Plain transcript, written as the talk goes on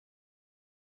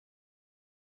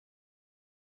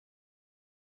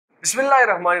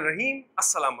Bismillahirrahmanirrahim.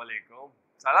 Assalamu alaikum.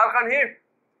 Salaar Khan here,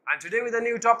 and today with a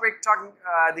new topic talking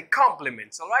the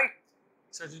compliments. All right.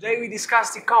 So today we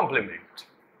discuss the complement.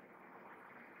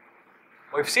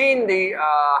 We've seen the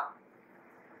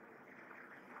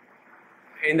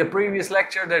in the previous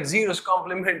lecture that zero's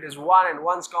complement is 1 and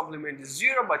 1's complement is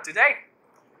 0, but today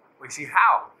we see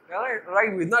how.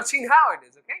 Right? We've not seen how it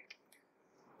is. Okay.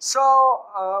 So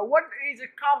what is a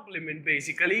complement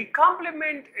basically?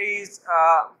 Complement is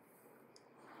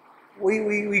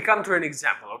we come to an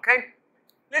example, okay?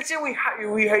 Let's say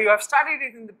you have studied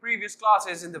it in the previous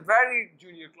classes, in the very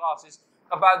junior classes,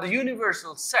 about the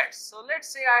universal sets. So let's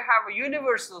say I have a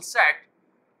universal set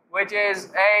which is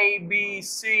A, B,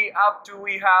 C up to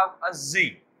we have a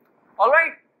Z.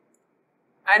 Alright?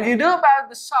 And you know about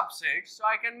the subset, so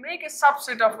I can make a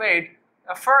subset of it.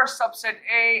 A first subset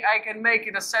A, I can make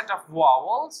it a set of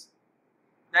vowels,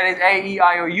 that is A, E,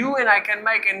 I, O, U, and I can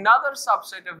make another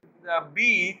subset of the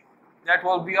B that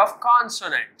will be of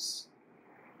consonants.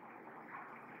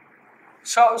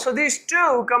 So these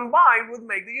two combined would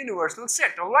make the universal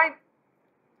set, alright?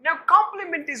 Now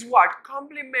complement is what?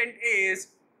 Complement is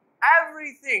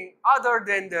everything other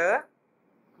than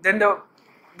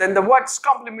the what's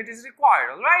complement is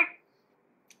required, alright?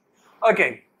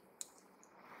 Okay.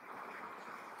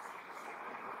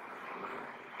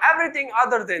 Everything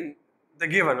other than the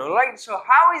given, alright? So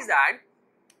how is that?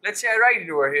 Let's say I write it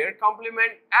over here,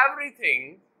 complement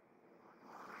everything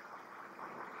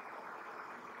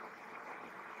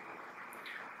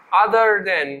other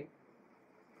than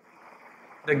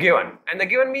the given. And the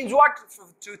given means what?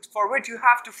 For which you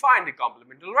have to find the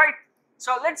complement, alright?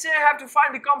 So let's say I have to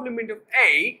find the complement of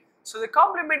A. So the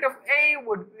complement of A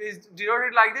is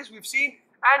denoted like this, we've seen,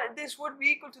 and this would be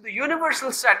equal to the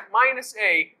universal set minus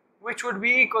A, which would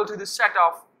be equal to the set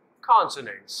of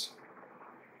consonants.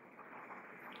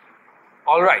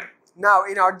 Alright, now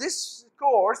in this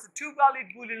course, the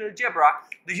two-valued Boolean algebra,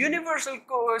 the universal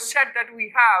set that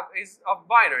we have is of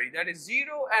binary, that is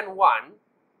 0 and 1.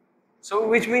 So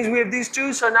which means we have these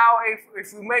two. So now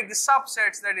if we make the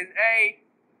subsets, that is A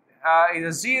is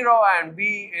a 0 and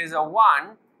B is a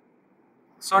 1.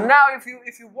 So now if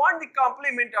you want the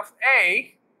complement of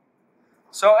A,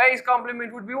 so A's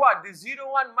complement would be what? This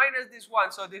 0, 1 minus this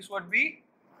 1, so this would be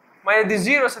minus this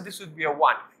 0, so this would be a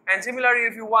 1. And similarly,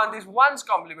 if you want this 1's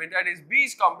complement, that is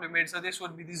B's complement, so this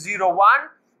would be the 0, 1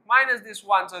 minus this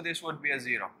 1, so this would be a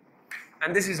 0.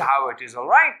 And this is how it is,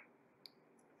 alright?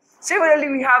 Similarly,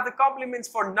 we have the complements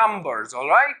for numbers,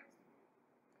 alright?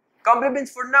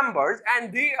 Complements for numbers,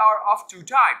 and they are of two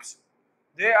types.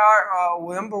 They are,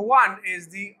 number one is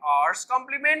the R's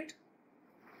complement,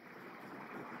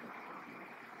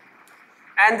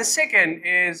 and the second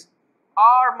is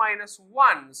R minus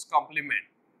 1's complement.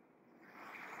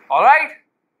 Alright?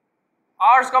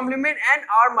 R's complement and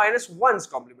R minus 1's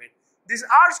complement. This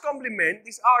R's complement,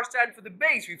 this R stands for the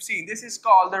base we've seen. This is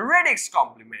called the Radix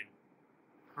complement.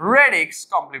 Radix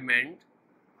complement.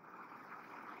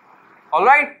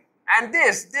 Alright? And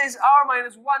this R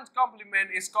minus 1's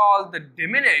complement is called the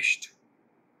diminished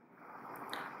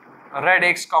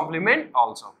Radix complement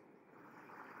also.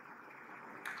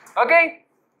 Okay?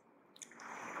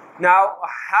 Now,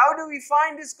 how do we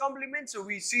find this complement? So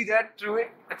we see that through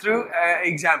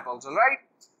examples, all right?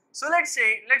 So let's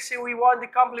say we want the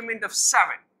complement of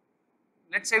 7.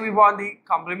 Let's say we want the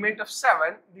complement of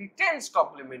 7, the 10's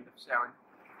complement of 7.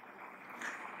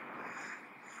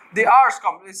 The R's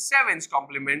complement, 7's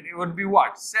complement, it would be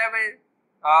what? 7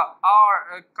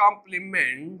 R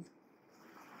complement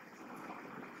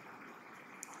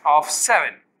of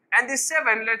 7. And this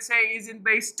 7, let's say, is in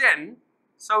base 10.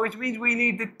 So which means we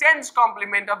need the 10's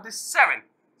complement of this 7.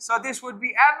 So this would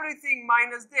be everything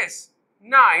minus this,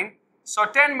 9. So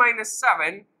 10 minus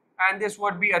 7, and this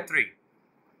would be a 3.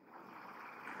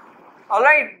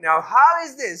 Alright, now how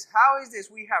is this? How is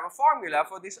this? We have a formula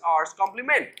for this R's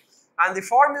complement. And the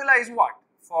formula is what?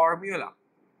 Formula.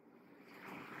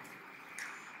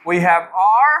 We have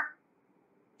R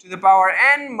to the power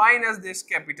n minus this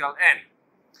capital N.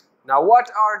 Now what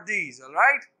are these,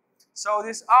 alright? So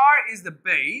this R is the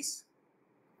base,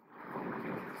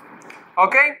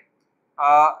 okay?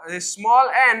 This small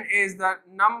n is the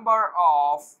number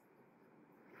of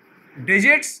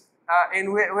digits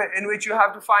in which you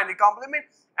have to find the complement,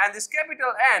 and this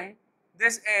capital N,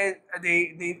 this is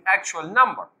the actual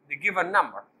number, the given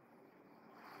number.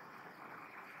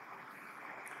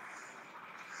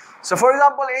 So for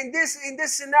example, in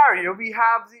this scenario, we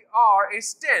have the R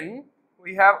is 10.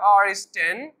 We have R is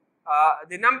 10.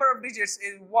 The number of digits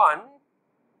is 1,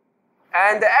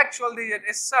 and the actual digit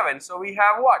is 7. So we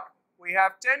have what? We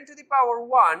have 10 to the power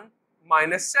 1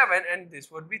 minus 7, and this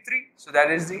would be 3. So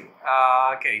that is the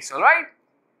case, all right?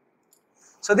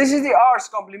 So this is the R's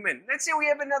complement. Let's say we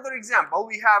have another example.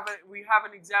 We have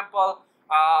an example.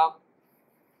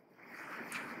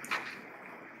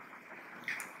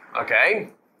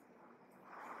 Okay.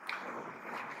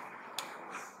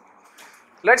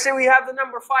 Let's say we have the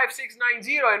number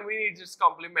 5690 and we need its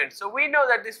complement. So we know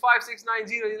that this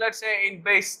 5690 is, let's say, in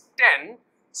base 10.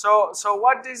 So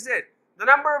what is it? The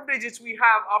number of digits we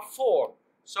have are 4.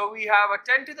 So we have a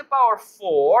 10 to the power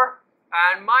 4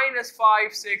 and minus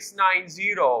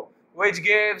 5690, which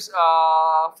gives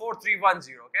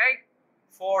 4310, okay?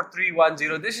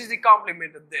 4310. This is the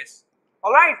complement of this.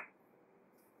 All right?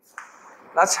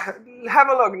 Let's have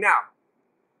a look now.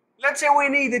 Let's say we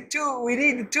need the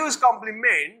 2's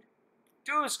complement.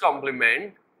 2's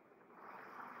complement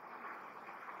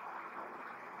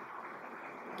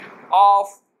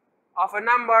of a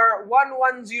number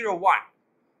 1101.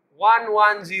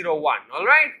 1101. All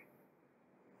right.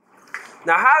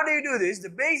 Now, how do you do this? The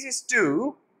base is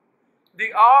 2.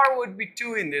 The R would be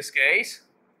 2 in this case.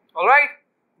 All right.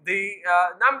 The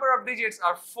number of digits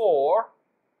are 4.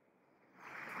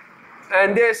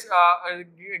 And this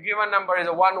given number is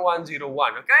a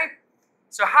 1101, okay?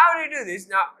 So how do you do this?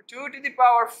 Now, 2 to the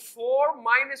power 4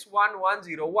 minus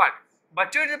 1101.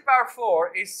 But 2 to the power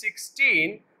 4 is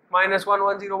 16 minus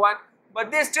 1101.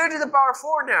 But this 2 to the power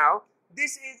 4 now,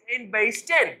 this is in base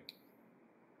 10.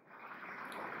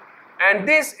 And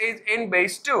this is in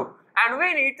base 2. And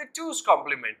we need the 2's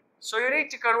complement. So you need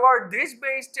to convert this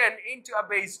base 10 into a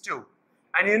base 2.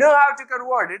 And you know how to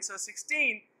convert it. So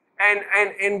 16 and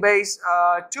in base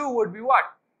 2 would be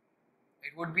what?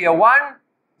 It would be a 1,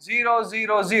 0,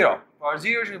 0, 0. Power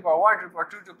 0 to the power 1 to the power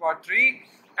 2 to the power 3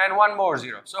 and one more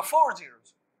 0. So 4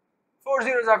 zeros. 4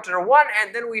 zeros after a 1,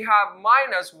 and then we have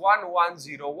minus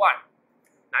 1101.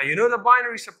 Now you know the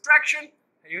binary subtraction.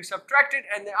 You subtract it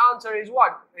and the answer is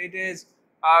what? It is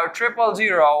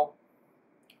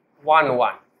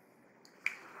 00011.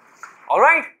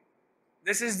 Alright?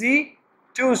 This is the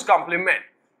 2's complement.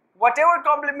 Whatever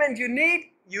complement you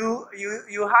need, you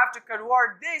have to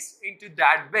convert this into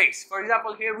that base. For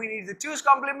example, here we need the 2's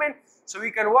complement, so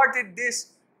we converted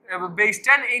this base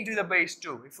 10 into the base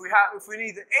 2. If we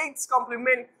need the 8's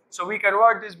complement, so we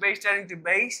convert this base 10 into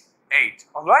base 8.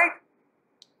 All right.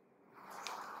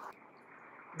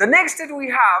 The next that we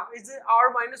have is the R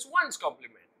minus 1's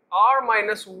complement. R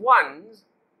minus 1's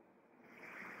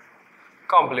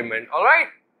complement. All right.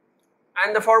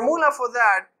 And the formula for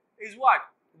that is what?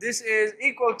 This is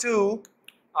equal to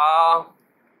R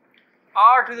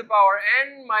to the power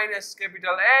n minus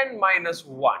capital N minus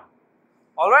 1.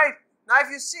 Alright, now if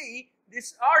you see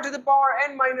this R to the power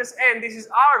n minus n, this is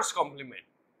R's complement.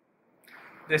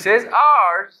 This is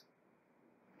R's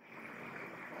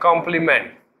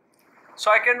complement.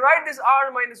 So I can write this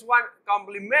R minus 1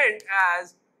 complement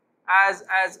as R's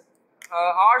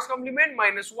complement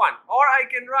minus 1, or I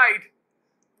can write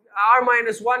R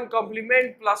minus 1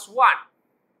 complement plus 1.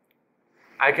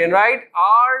 I can write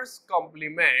R's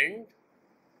complement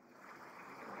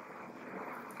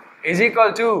is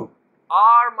equal to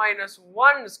R minus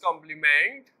 1's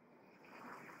complement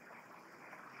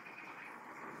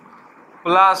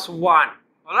plus 1.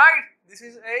 Alright? This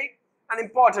is an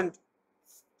important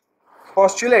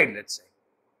postulate, let's say.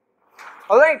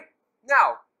 Alright?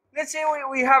 Now, let's say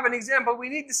we have an example. We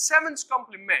need the 7's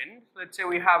complement. Let's say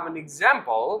we have an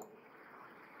example.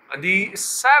 The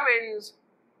 7's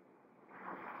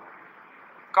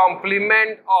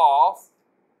complement of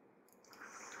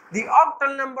the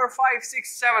octal number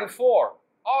 5674.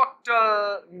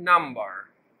 Octal number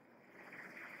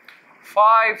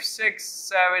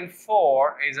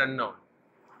 5674 is unknown.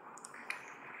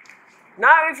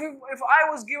 Now, if I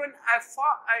was given a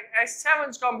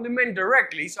 7's complement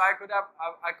directly, so I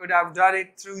could have done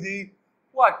it through the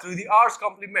what? Through the R's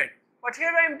complement. But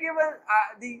here I am given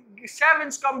the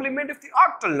 7's complement of the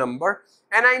octal number,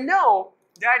 and I know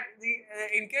that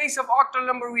in case of octal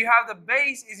number we have the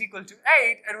base is equal to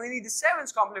 8 and we need the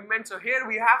 7's complement, so here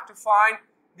we have to find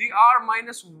the R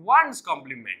minus 1's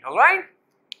complement. Alright?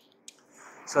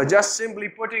 So just simply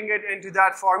putting it into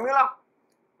that formula,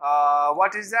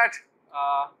 what is that?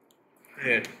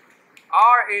 Here.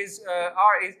 R is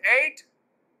 8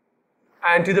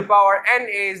 and to the power n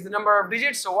is the number of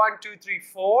digits, so 1, 2, 3,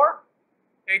 4,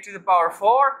 8 to the power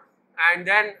 4, and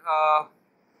then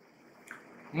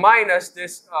minus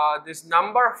this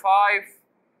number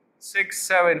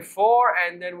 5674,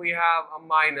 and then we have a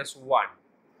minus 1.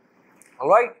 All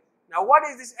right. Now, what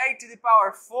is this 8 to the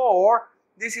power 4?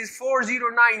 This is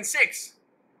 4096.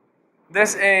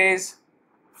 This is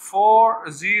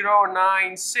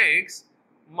 4096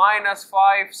 minus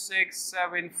 5, 6,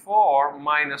 7, 4,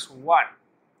 minus 1.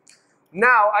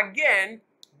 Now again,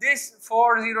 this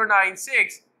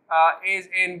 4096 is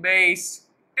in base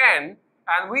 10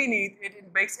 and we need it in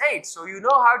base 8. So you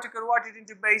know how to convert it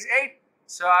into base 8.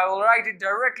 So I will write it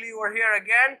directly over here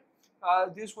again.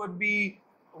 This would be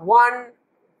 1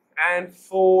 and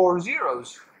 4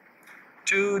 zeros.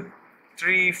 2,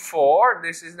 3, 4.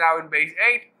 This is now in base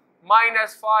 8.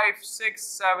 Minus 5, 6,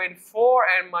 7, 4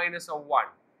 and minus a 1.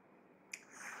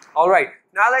 Alright,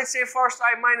 now let's say first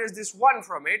I minus this 1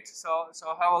 from it. So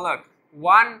have a look.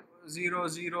 1, 0,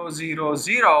 0, 0,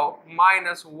 0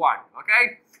 minus 1.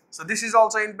 Okay, so this is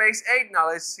also in base 8. Now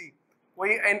let's see.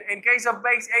 In case of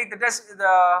base 8,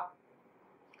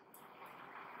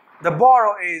 the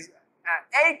borrow is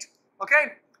 8.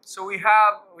 Okay, so we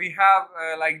have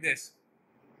like this.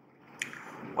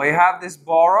 We have this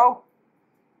borrow.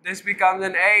 This becomes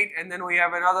an 8, and then we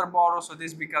have another borrow, so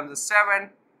this becomes a 7.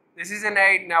 This is an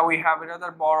 8, now we have another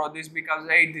borrow, this becomes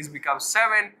 8, this becomes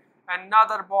 7.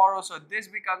 Another borrow, so this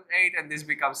becomes 8 and this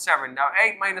becomes 7. Now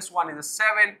 8 minus 1 is a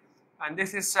 7, and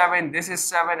this is 7, this is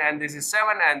 7, and this is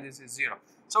 7, and this is 0.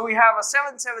 So we have a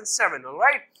 7, 7, 7,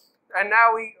 alright? And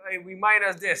now we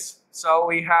minus this. So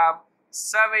we have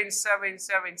 7, 7,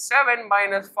 7, 7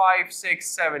 minus 5, 6,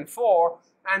 7, 4,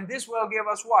 and this will give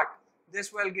us what?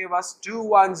 This will give us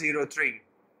 2103.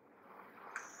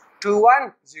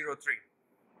 2103.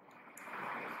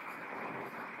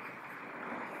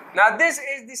 Now this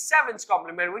is the 7th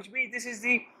complement, which means this is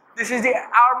the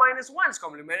r minus 1's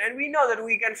complement, and we know that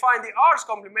we can find the r's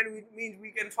complement, which means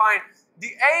we can find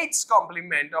the 8th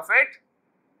complement of it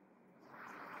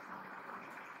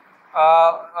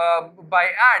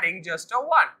by adding just a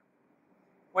 1.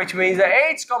 Which means the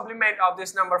 8th complement of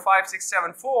this number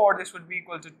 5674, this would be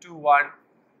equal to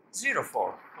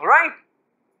 2104. Alright?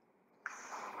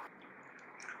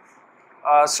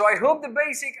 So I hope the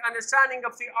basic understanding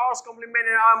of the r's complement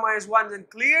and r minus 1 is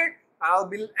clear. I'll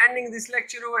be ending this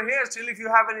lecture over here. Still, if you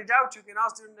have any doubts, you can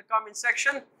ask them in the comment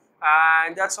section.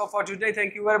 And that's all for today.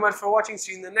 Thank you very much for watching.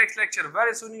 See you in the next lecture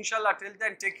very soon, inshallah. Till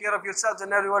then, take care of yourselves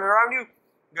and everyone around you.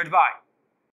 Goodbye.